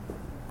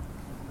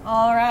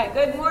All right,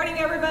 good morning,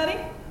 everybody.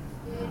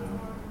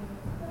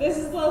 This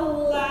is the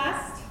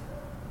last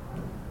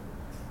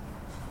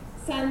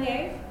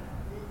Sunday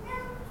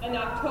in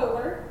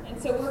October, and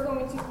so we're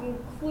going to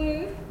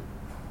conclude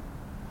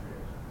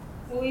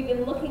what we've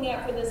been looking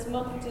at for this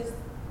month, which is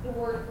the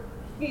word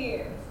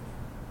fear,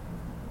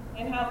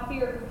 and how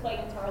fear can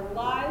play into our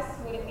lives,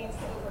 what it means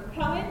to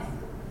overcome it.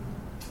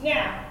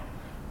 Now,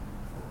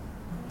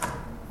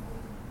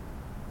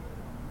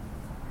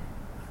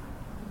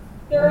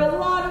 there are a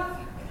lot of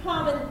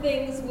common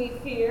things we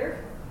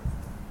fear.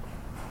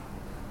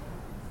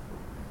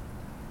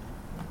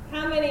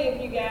 How many of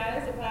you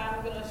guys, if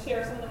I'm going to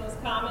share some of the most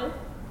common,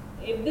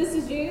 if this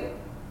is you,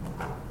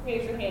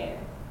 raise your hand.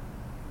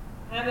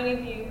 How many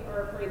of you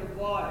are afraid of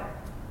water?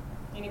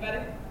 Anybody?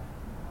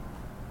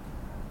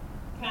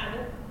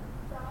 Kind of.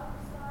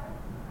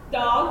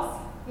 Dogs?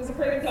 Who's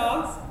afraid of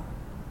dogs?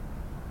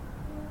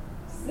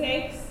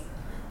 Snakes?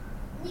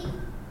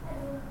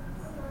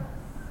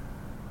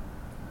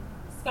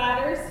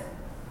 Spiders?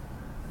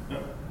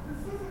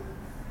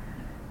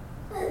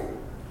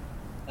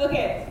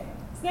 Okay,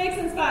 snakes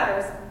and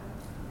spiders.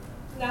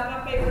 Not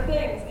my favorite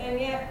things. And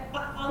yet,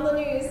 on the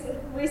news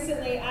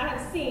recently, I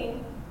have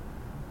seen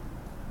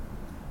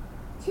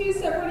two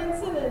separate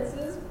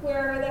incidences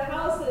where the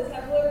houses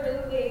have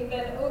literally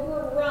been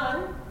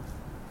overrun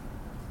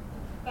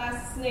by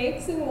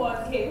snakes in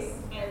one case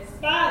and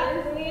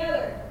spiders in the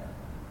other.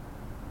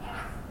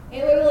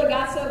 It literally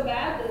got so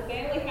bad that the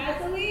family had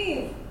to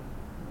leave.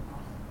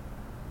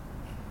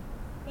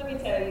 Let me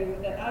tell you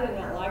that I did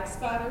not like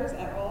spiders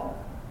at all.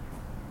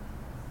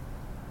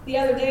 The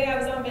other day I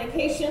was on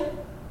vacation.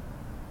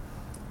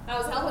 I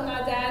was helping my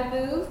dad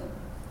move,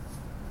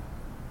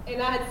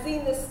 and I had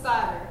seen this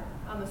spider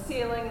on the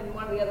ceiling in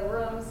one of the other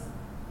rooms.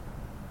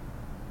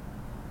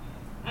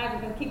 I had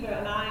been keeping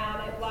an eye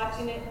on it,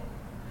 watching it,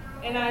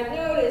 and I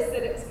noticed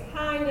that it was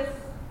kind of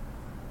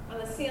on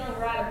the ceiling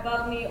right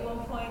above me at one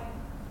point.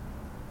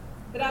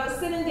 But I was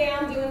sitting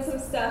down doing some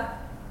stuff,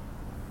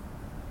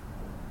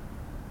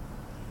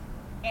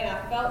 and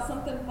I felt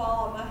something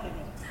fall on my head.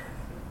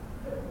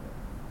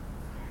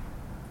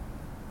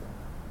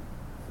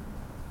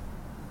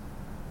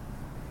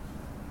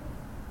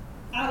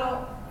 I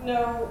don't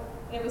know,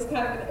 it was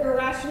kind of an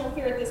irrational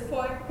fear at this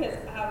point because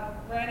I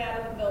ran out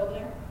of the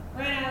building,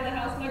 ran out of the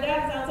house. My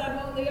dad's outside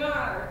mowing the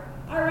yard.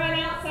 I ran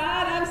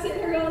outside. I'm sitting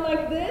here going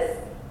like this,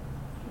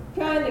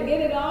 trying to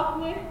get it off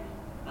me.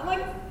 I'm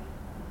like,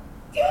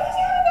 there's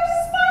a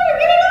spider,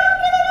 get it off!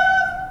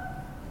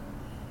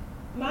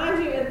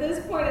 Mind you, at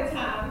this point in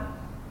time,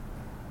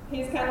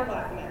 he's kind of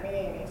laughing at me,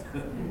 ain't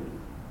he?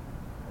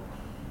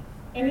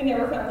 And he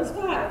never found the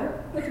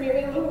spider, which made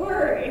me a little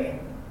worried.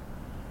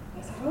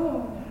 I said, oh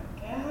my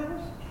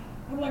gosh.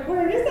 I'm like,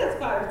 where is that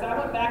spider? So I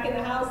went back in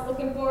the house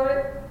looking for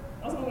it.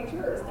 I was going to make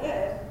sure it was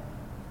dead.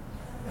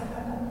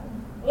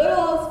 Little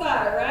old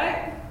spider,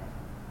 right?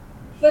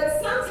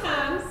 But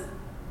sometimes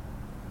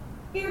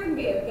fear can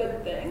be a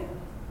good thing.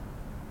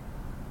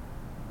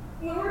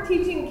 When we're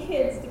teaching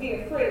kids to be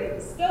afraid of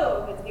the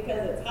stove, it's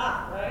because it's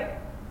hot, right?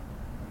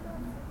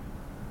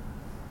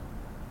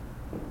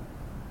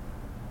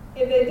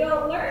 If they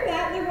don't learn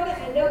that, they're going to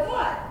end up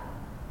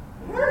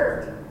what?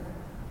 Hurt.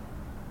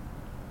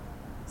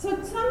 So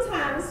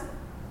sometimes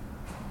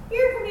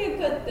fear can be a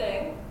good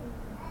thing.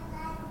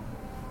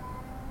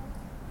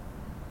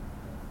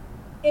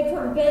 It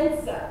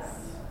prevents us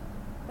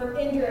from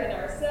injuring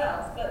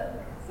ourselves,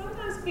 but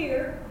sometimes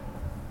fear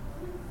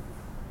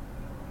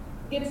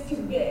gets too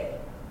big.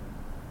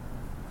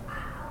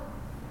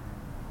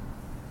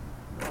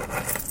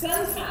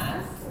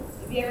 Sometimes,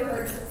 have you ever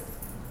heard this?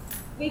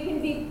 We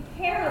can be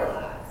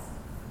paralyzed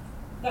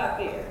by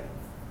fear.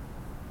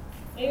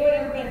 Anyone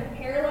ever been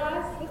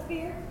paralyzed with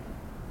fear?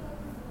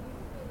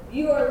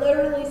 You are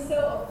literally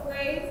so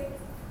afraid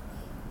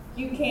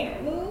you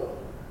can't move,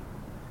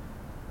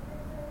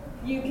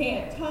 you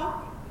can't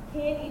talk,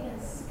 you can't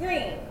even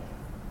scream.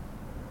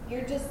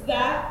 You're just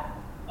that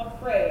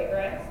afraid,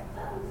 right?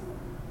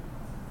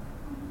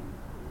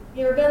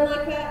 You ever been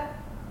like that?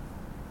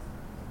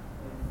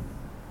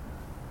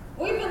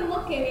 We've been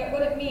looking at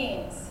what it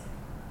means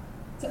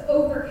to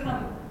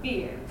overcome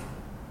fear.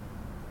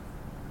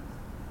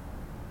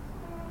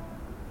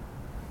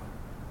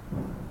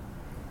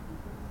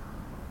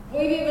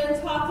 We've even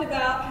talked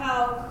about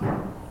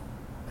how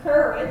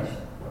courage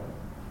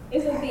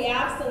isn't the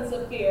absence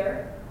of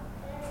fear,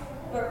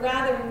 but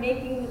rather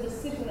making the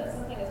decision that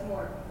something is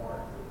more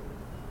important.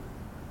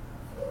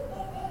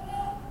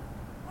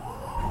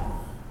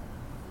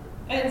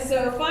 And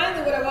so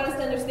finally what I want us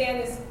to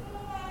understand is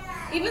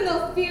even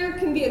though fear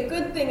can be a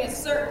good thing at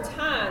certain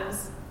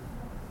times,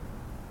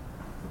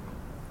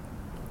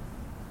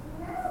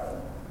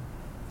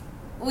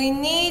 we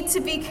need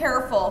to be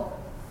careful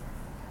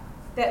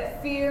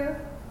that fear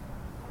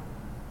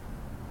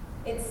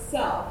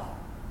itself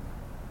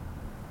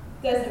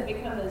doesn't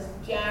become this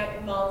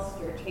giant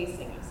monster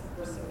chasing us and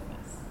pursuing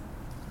us.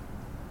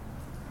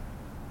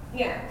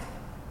 Yeah.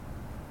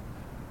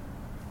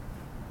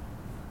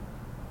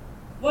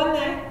 One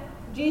night,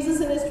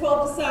 Jesus and his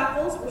 12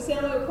 disciples were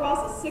sailing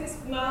across a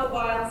 6-mile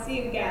wide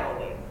Sea of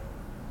Galilee.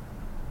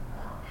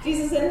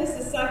 Jesus and his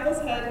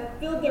disciples had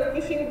filled their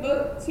fishing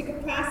boat to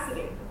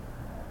capacity,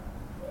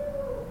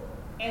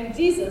 and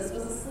Jesus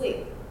was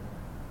asleep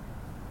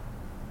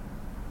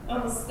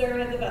on the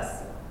stern of the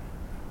vessel,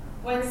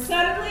 when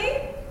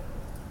suddenly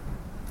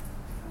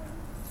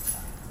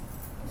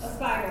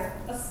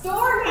a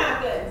storm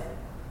happened.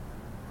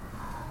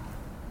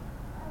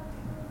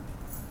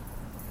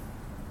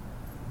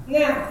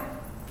 Now,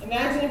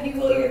 imagine, if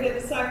you will, you're the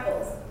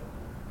disciples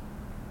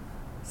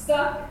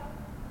stuck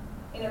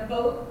in a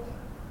boat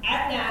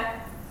at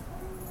night,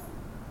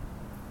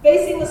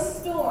 facing a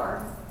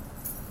storm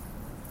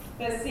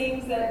that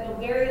seems that will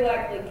very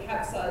likely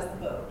capsize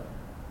the boat.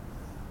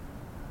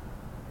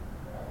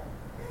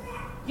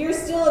 You're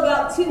still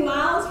about 2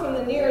 miles from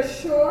the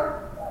nearest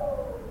shore.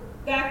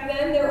 Back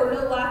then, there were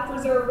no life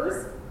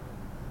preservers.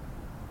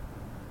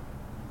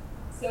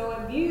 So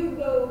if you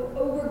go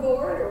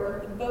overboard or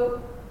if the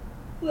boat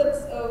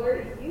flips over,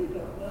 you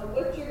don't know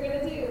what you're going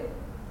to do.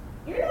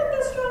 You're not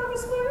that strong of a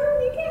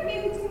swimmer. You can't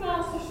make it 2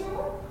 miles to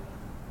shore.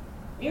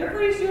 You're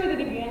pretty sure that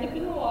if you end up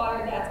in the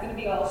water, that's going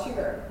to be all she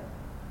wrote.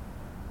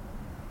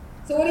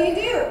 So what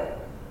do?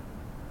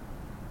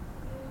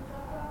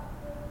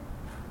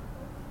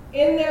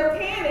 In their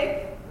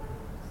panic,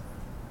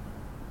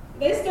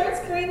 they start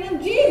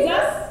screaming,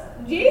 "Jesus!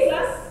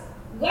 Jesus!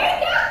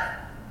 Wake up!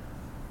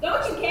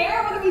 Don't you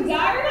care whether we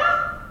die or not?"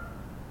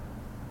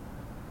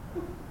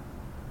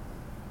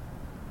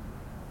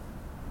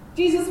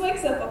 Jesus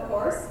wakes up, of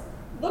course,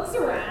 looks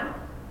around,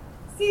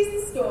 sees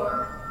the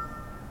storm.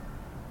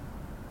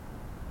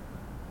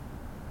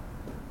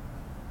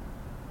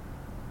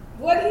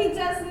 What he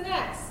does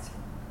next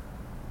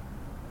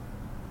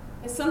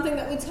is something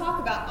that we talk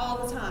about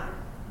all the time.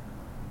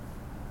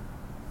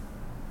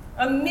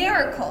 A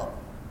miracle.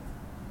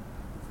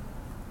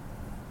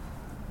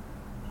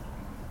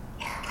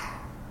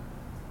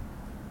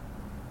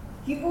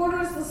 He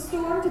orders the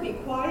storm to be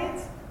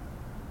quiet,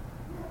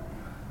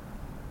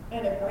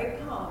 and a great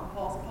calm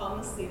falls upon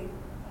the sea.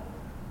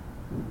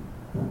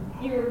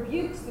 He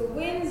rebukes the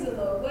winds and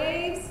the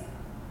waves,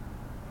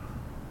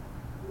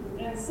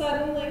 and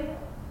suddenly,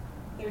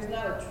 there's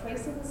not a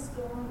trace of the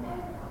storm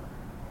left.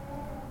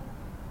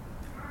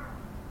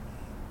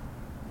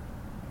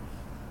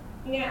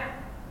 Now,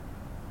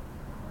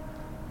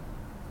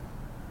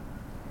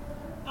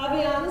 I'll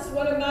be honest,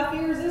 one of my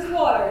fears is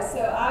water, so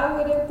I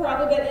would have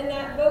probably been in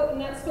that boat in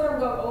that storm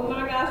going, "Oh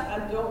my gosh, I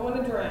don't want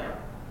to drown.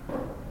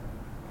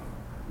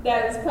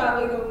 That is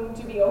probably going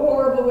to be a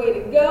horrible way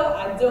to go.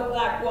 I don't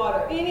like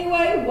water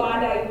anyway. Why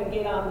did I even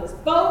get on this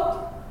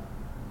boat?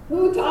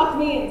 Who talked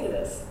me into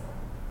this?"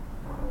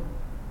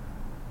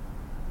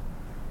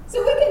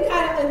 So we can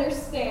kind of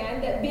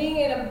understand that being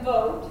in a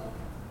boat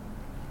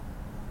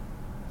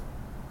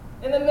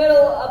in the middle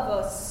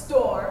of a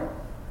storm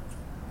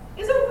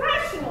is a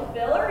rational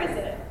filler, isn't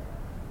it?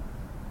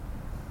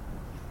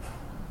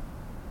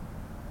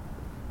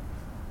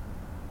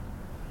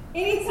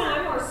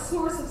 Anytime our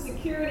source of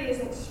security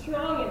isn't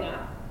strong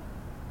enough,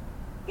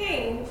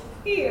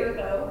 fear,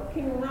 though,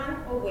 can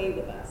run away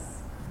with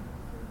us.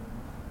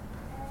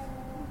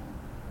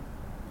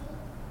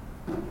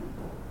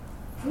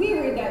 We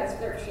read that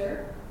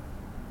scripture,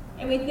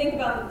 and we think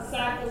about the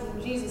disciples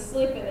and Jesus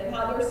sleeping and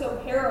how they're so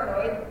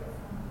paranoid,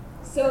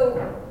 so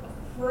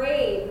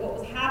afraid what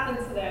was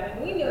happening to them.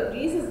 And we know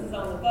Jesus is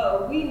on the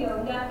boat. We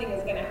know nothing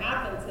is going to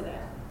happen to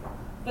them.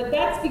 But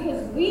that's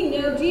because we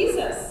know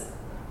Jesus.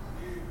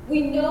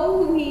 We know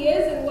who he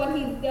is and what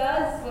he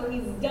does, what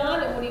he's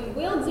done, and what he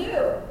will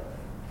do.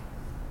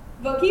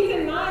 But keep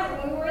in mind,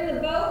 when we're in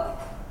the boat,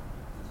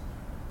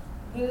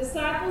 the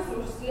disciples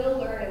were still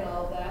learning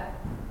all of that.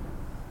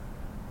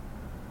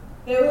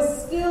 They were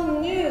still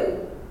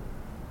new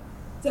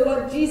to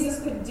what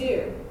Jesus could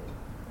do.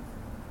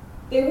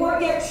 They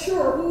weren't yet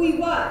sure who he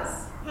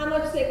was, how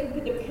much they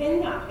could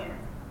depend on him.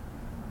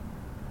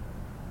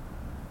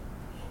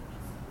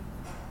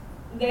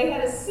 They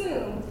had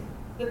assumed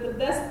that the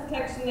best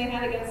protection they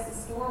had against the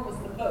storm was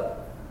the boat.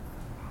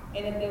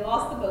 And if they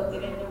lost the boat, they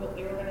didn't know what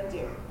they were going to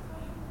do.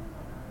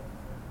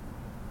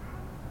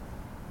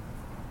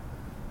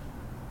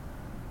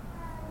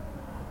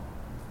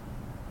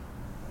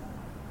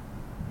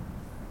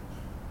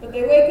 But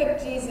they wake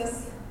up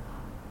Jesus.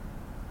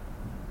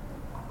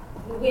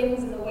 The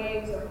winds and the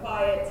waves are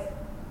quiet.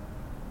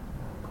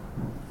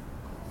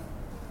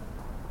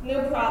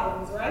 No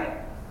problems,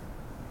 right?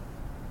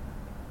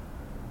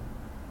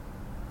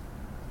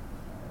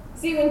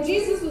 See, when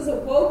Jesus was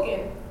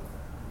awoken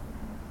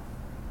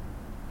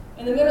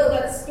in the middle of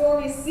that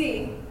stormy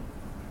sea,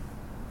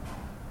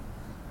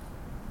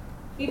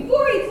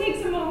 before he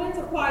takes a moment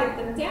to quiet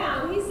them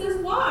down, he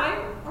says,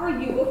 "Why are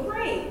you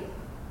afraid?"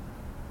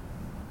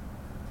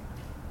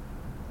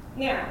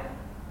 Now,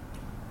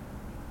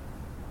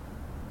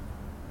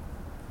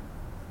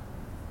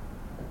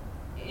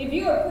 if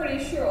you are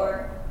pretty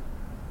sure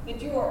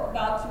that you are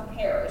about to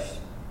perish,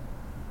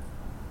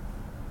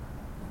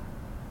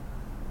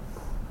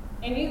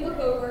 and you look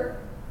over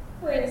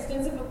For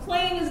instance, if a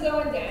plane is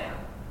going down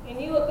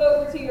and you look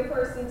over to your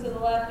person to the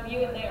left of you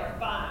and they are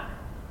fine,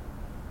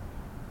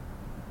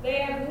 they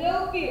have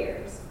no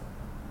fears,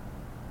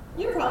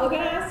 you're probably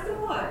going to ask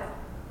them what?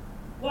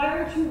 Why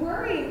aren't you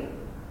worried?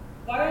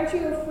 Why aren't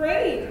you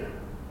afraid?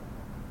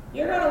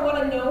 You're going to want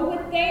to know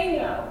what they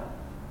know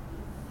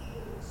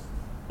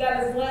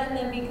that is letting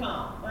them be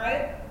calm,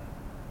 right?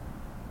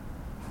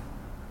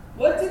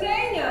 What do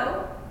they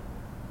know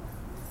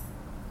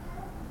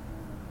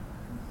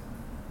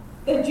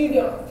that you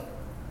don't?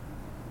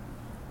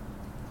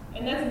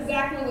 And that's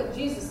exactly what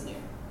Jesus knew.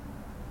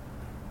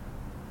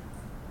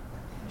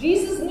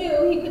 Jesus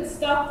knew he could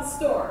stop the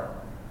storm.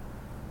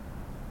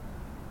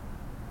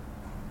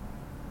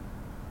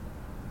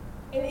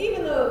 And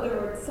even though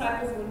the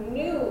disciples were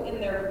new in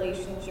their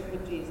relationship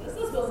with Jesus,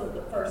 this wasn't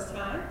the first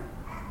time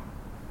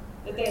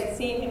that they had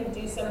seen him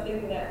do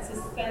something that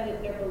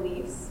suspended their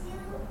beliefs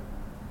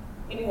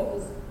in what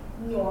was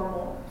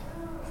normal,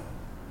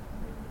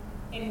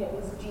 in what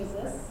was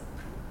Jesus.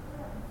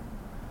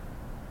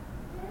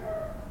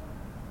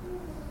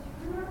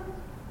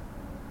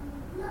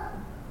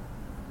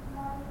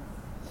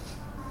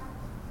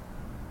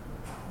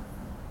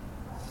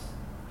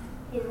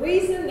 The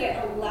reason they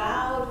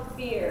allowed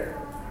fear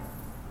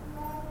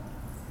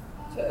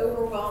to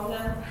overwhelm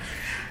them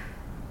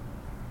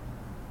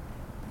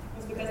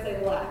was because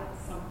they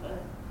lacked something.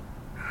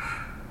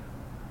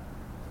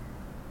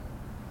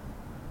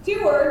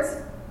 2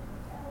 words,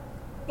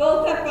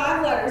 both have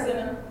 5 letters in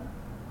them.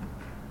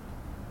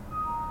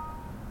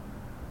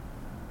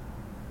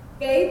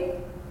 Faith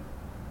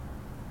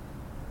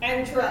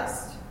and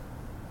trust.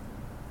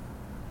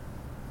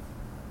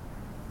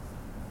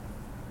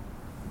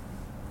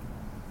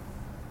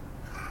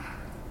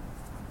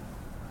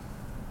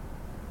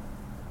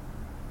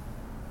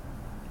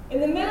 In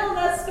the middle of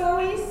that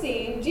story, you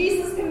see,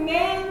 Jesus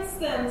commands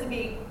them to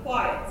be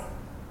quiet.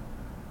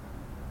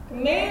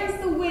 Commands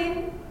the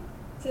wind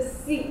to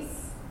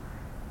cease.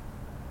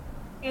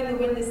 And the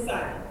wind is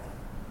silent.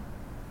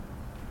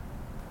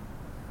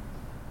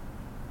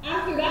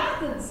 After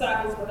that, the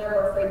disciples were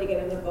never afraid to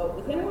get in the boat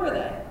with him, were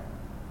they?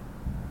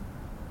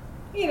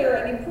 He had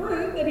already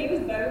proved that he was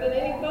better than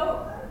any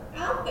boat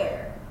out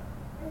there.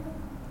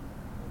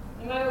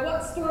 No matter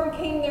what storm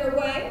came their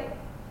way,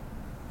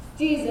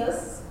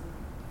 Jesus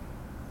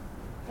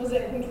was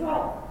in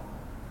control.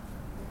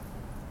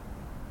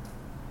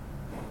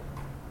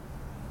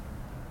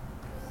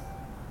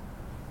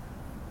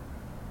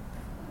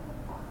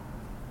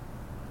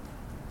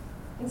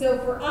 And so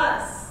for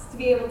us to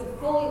be able to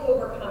fully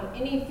overcome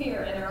any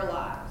fear in our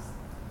lives,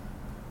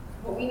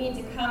 what we need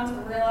to come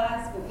to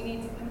realize, what we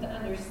need to come to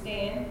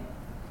understand,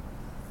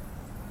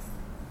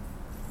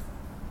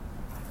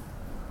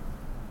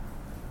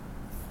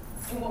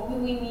 and what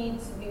we need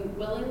to be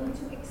willing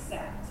to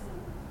accept,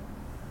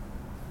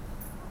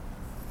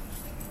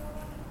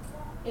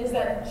 is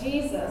that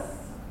Jesus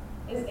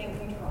is in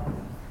control.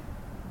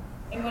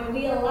 And when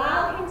we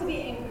allow him to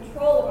be in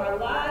control of our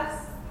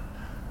lives,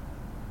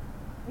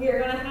 we are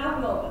going to have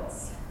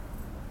moments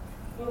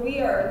where we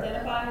are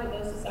identifying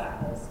with those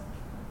disciples.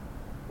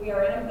 We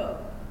are in a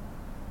boat.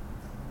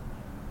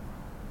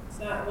 It's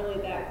not really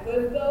that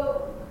good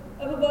boat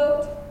of a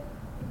boat.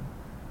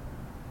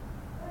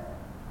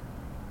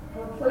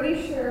 We're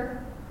pretty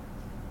sure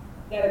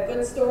that a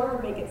good storm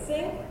will make it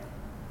sink,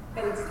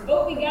 but it's the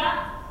boat we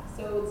got.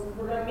 So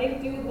we're going to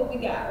make do with what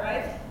we got,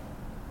 right?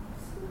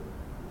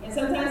 And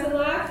sometimes in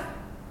life,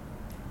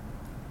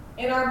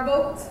 in our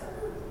boat,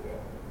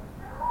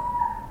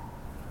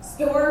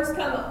 storms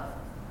come up.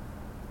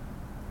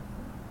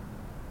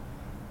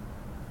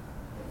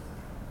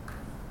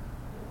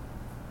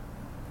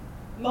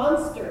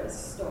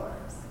 Monstrous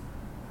storms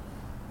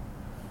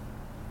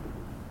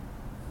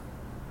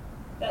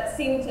that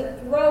seem to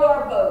throw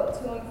our boat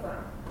to and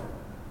from.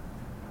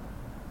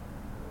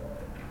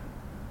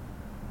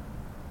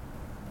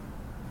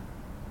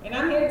 And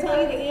I'm here to tell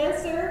you the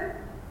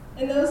answer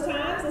in those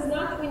times is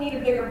not that we need a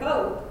bigger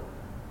boat,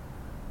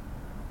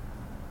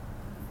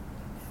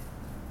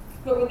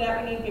 but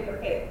that we need bigger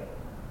faith.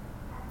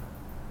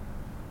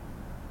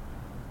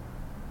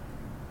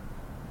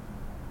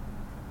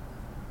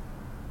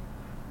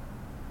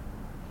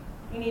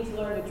 We need to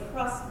learn to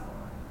trust more.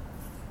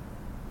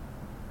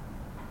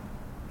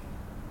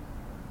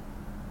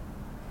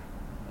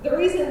 The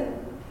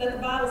reason that the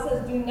Bible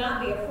says do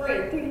not be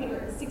afraid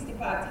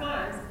 365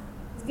 times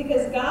is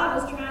because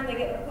God was trying to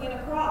get a point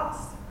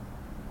across.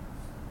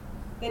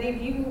 That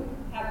if you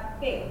have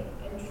faith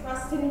and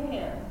trust in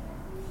him,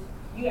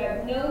 you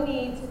have no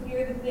need to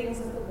fear the things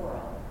of the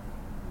world.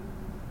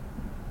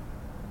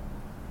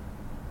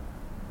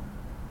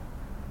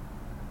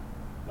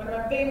 One of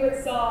my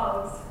favorite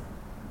songs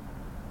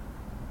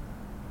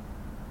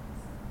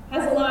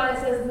has a line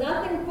that says,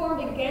 "Nothing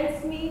formed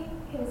against me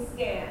can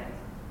stand."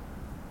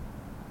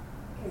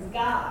 Because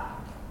God,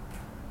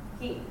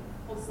 he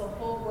holds the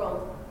whole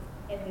world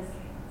in his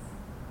hands.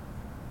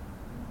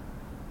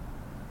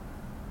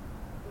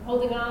 I'm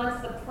holding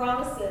on to the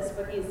promises,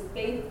 for he is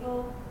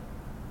faithful.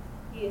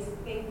 He is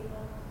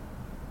faithful.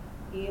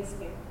 He is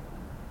faithful.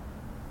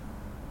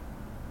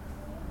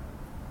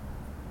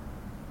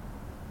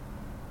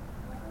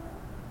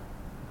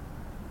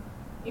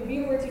 If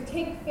you were to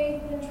take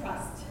faith and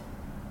trust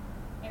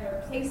and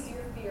replace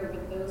your fear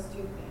with those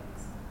two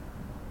things,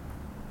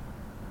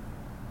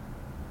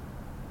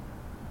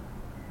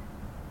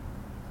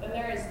 then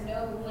there is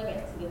no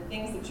limit to the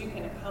things that you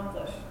can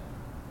accomplish.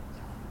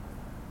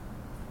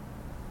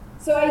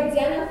 So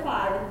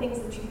identify the things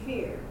that you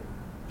fear.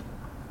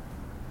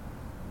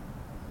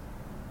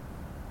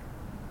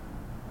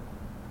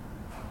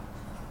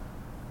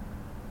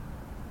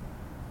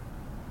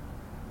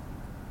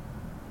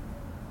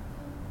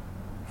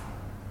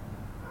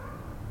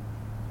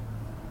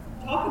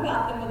 Talk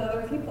about them with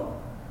other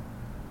people.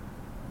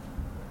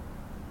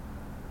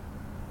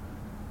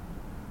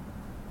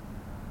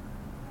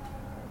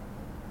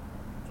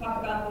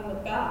 Talk about them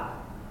with God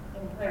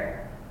in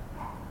prayer.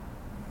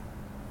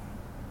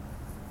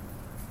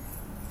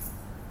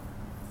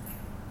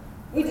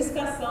 We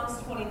discussed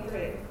Psalms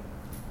 23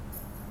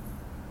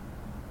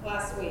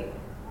 last week.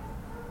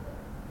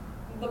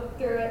 We looked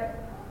through it.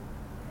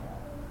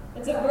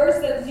 It's a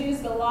verse that's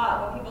used a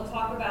lot when people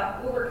talk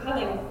about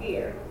overcoming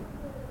fear,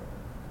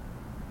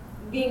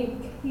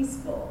 being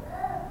peaceful.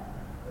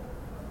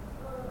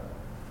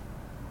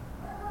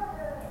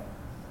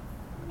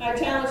 I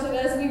challenge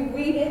that as we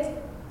read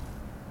it,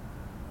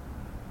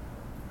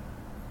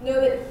 know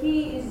that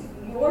He is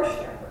your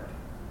shepherd.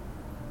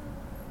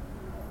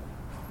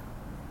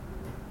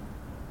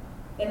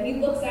 That He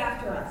looks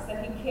after us,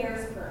 that He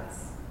cares for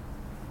us.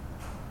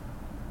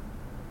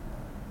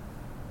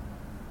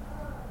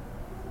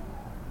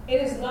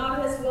 It is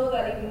not His will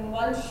that even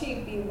one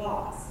sheep be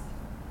lost.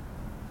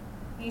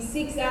 He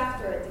seeks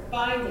after it, to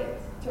find it,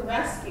 to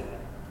rescue it.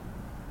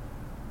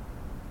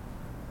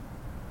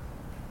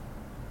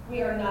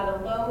 We are not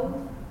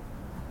alone,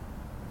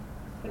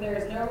 for there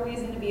is no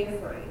reason to be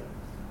afraid.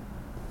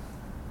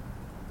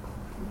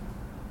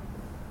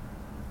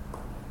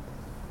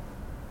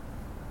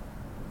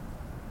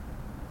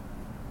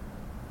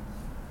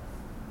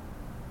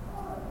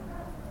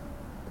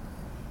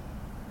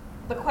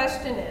 The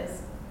question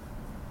is,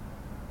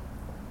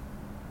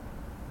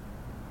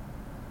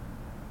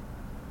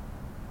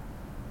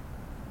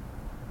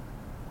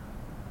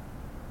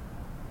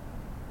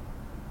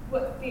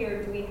 what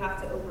fear do we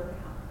have to overcome?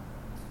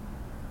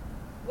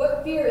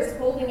 What fear is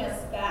holding us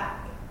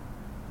back?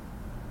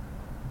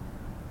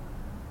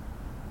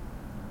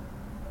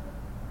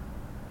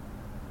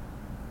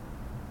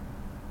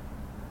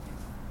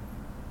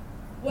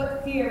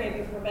 What fear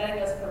may be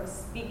preventing us from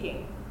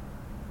speaking?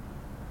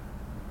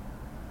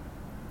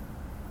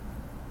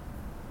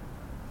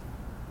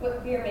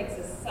 What fear makes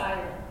us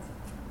silent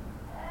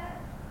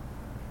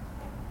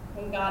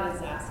when God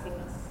is asking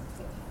us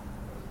to talk?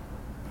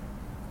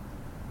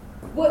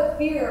 What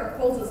fear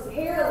holds us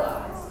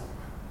paralyzed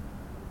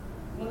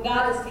when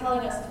God is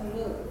telling us to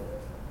move?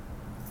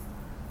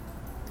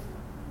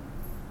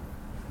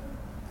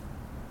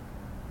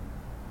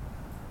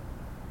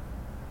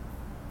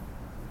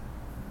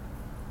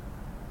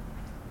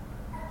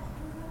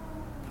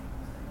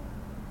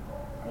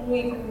 When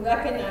we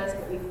recognize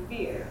what we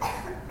fear,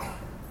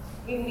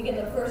 we can begin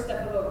the first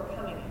step of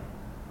overcoming it.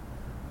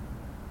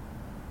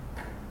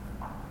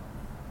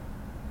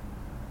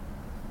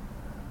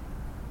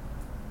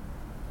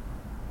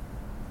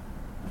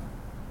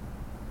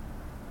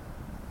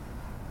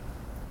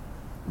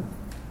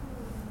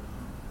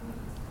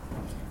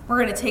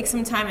 We're going to take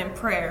some time in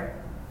prayer.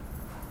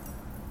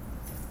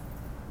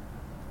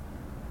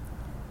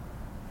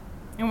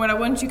 And what I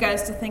want you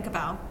guys to think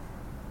about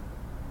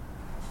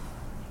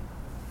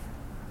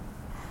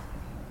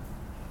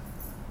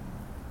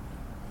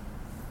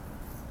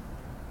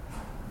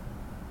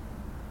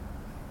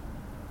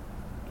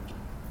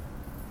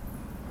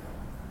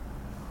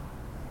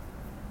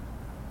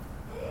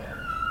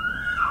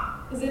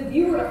is if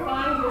you were to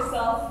find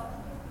yourself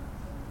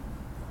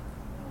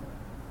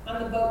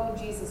on the boat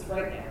with Jesus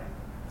right now.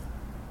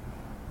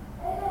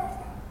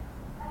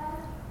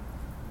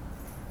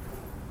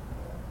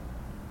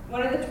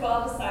 One of the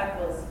 12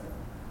 disciples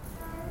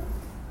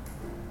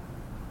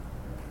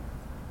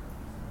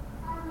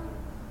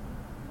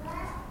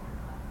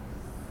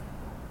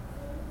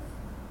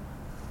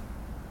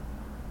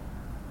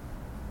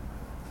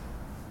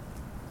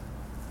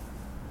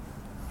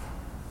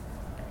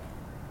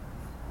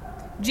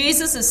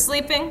Jesus is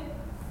sleeping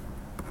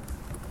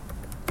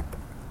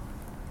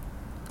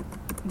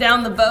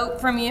down the boat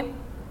from you.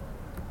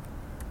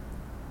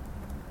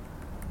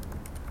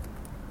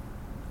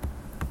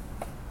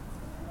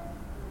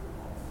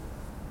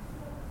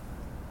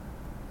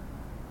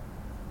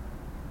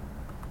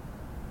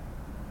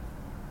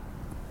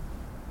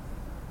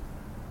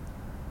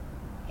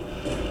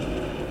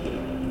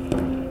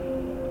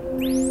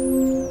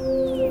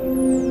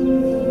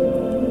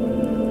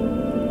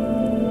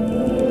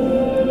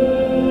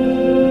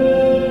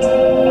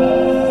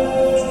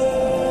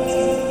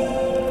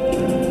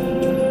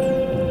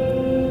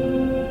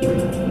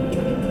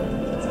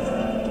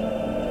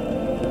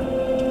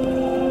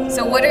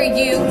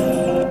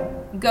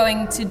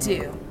 going to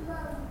do.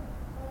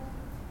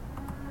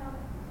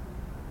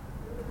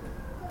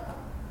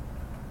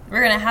 We're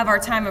going to have our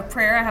time of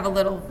prayer. I have a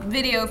little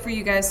video for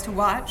you guys to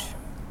watch.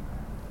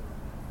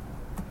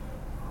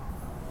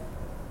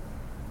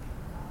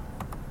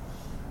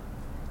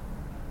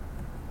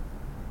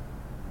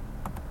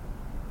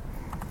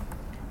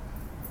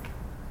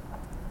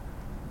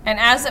 And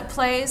as it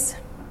plays,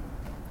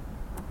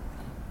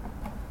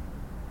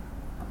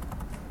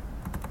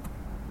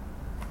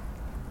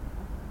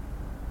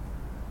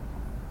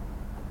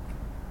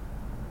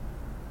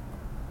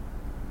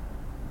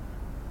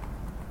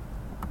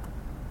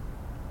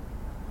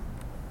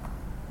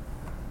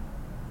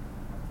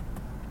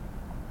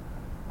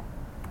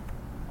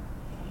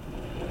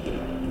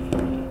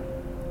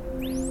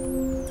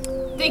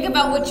 think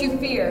about what you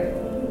fear.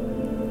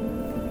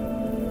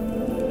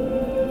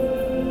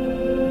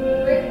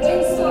 Great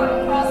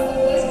windstorm across the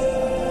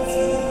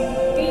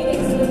Phoenix,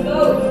 the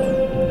boat.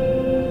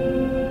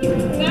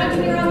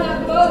 Imagine you're on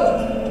that boat,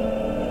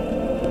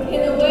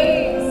 and the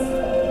waves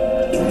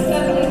are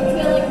suddenly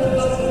filling the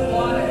boat with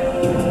water.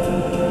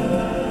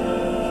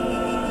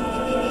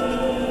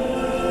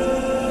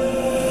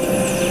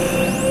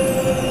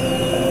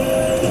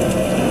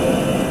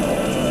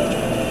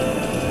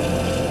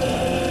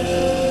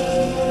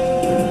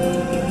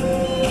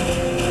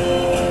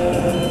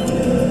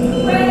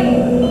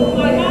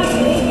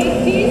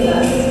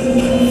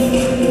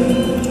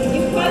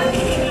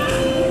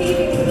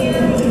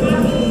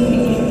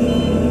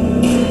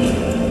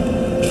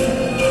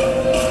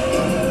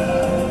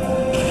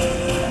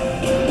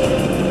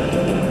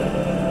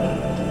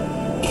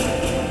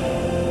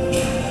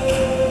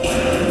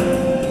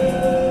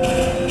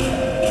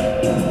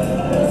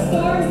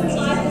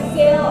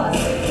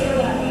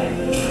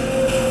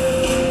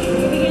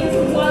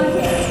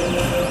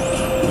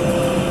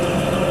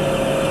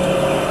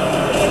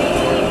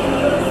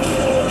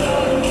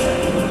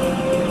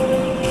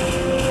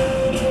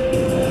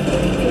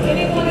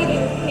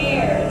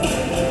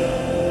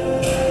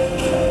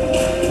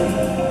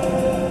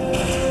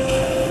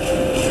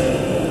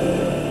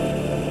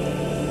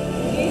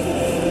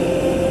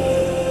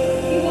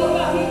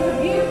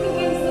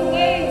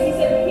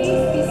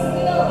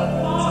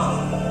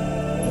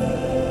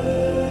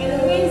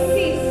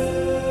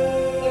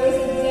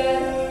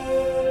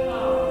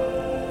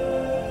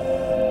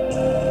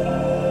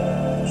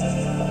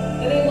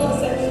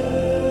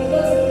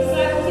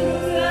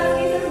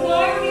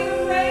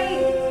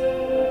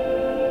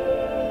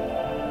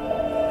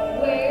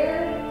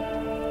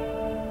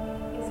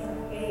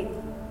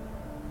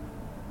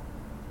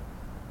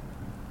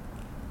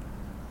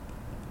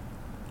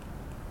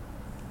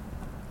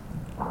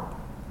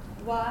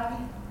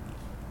 Why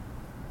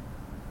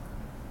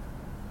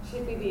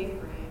should we be afraid?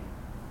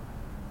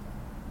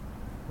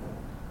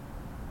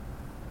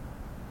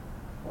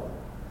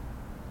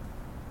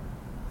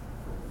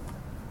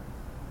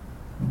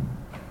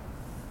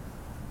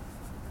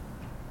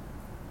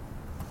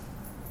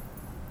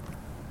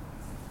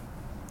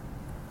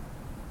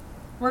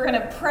 We're going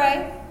to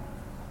pray.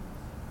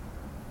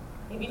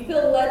 If you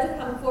feel led to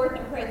come forth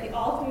and pray at the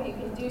altar, you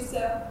can do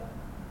so.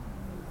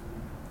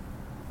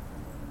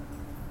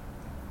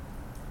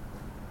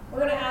 We're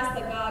going to ask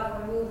that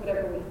God remove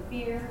whatever we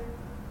fear,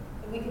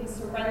 that we can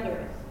surrender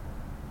it.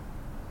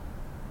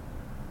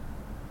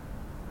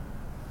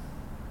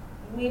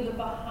 Leave it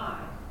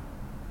behind.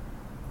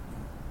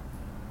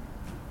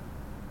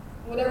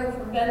 Whatever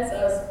prevents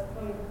us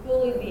from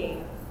fully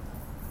being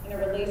in a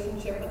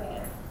relationship with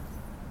Him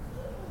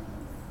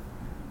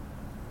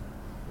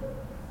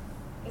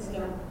is no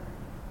more.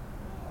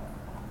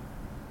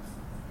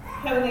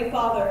 Heavenly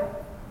Father,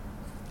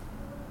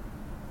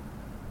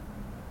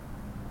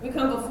 we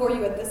come before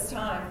you at this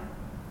time.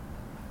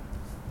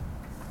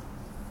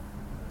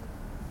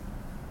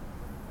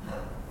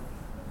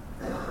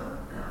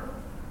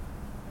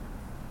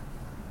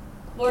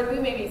 Lord, we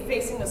may be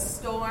facing a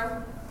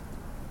storm,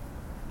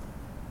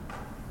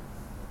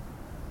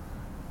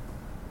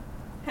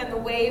 and the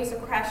waves are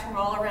crashing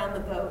all around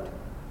the boat.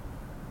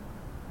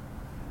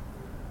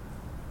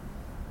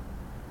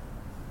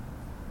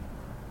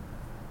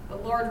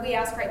 But Lord, we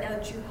ask right now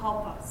that you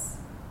help us,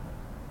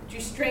 that you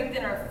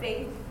strengthen our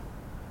faith,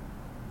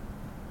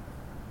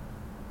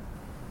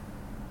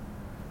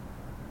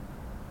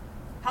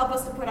 help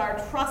us to put our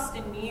trust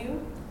in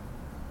you,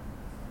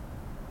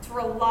 to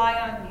rely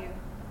on you,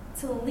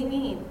 to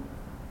lean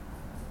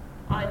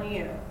on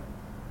you.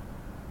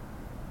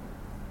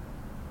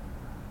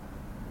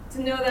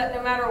 To know that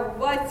no matter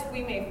what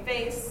we may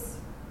face,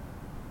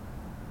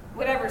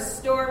 whatever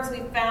storms we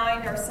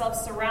find ourselves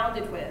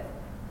surrounded with,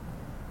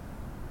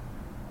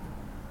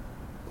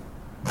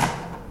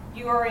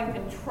 you are in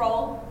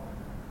control.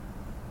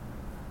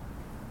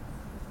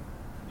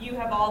 You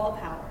have all the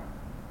power.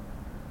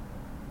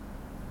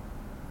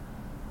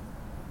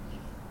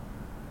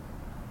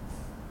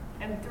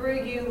 And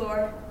through you,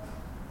 Lord,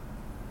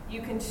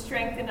 you can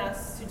strengthen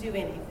us to do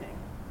anything.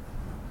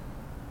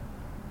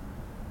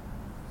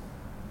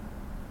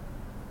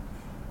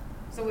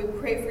 So we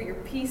pray for your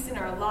peace in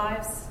our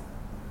lives.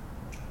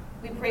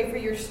 We pray for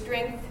your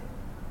strength.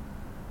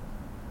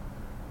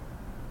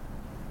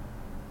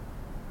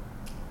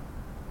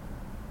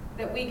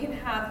 That we can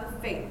have the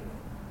faith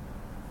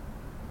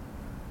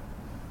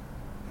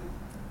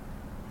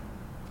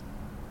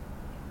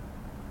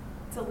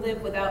to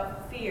live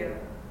without fear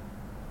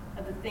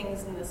of the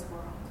things in this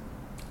world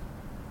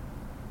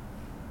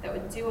that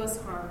would do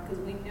us harm, because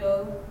we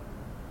know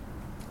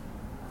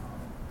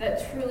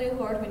that truly,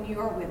 Lord, when you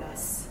are with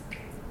us,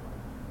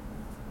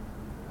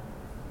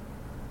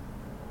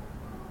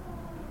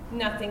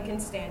 nothing can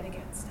stand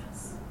against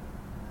us.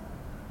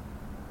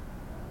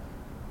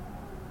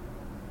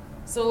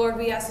 So, Lord,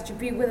 we ask that you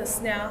be with us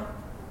now.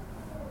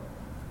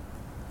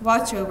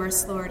 Watch over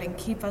us, Lord, and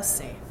keep us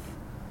safe.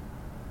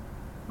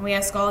 And we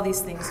ask all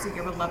these things through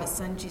your beloved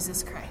Son,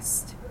 Jesus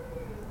Christ.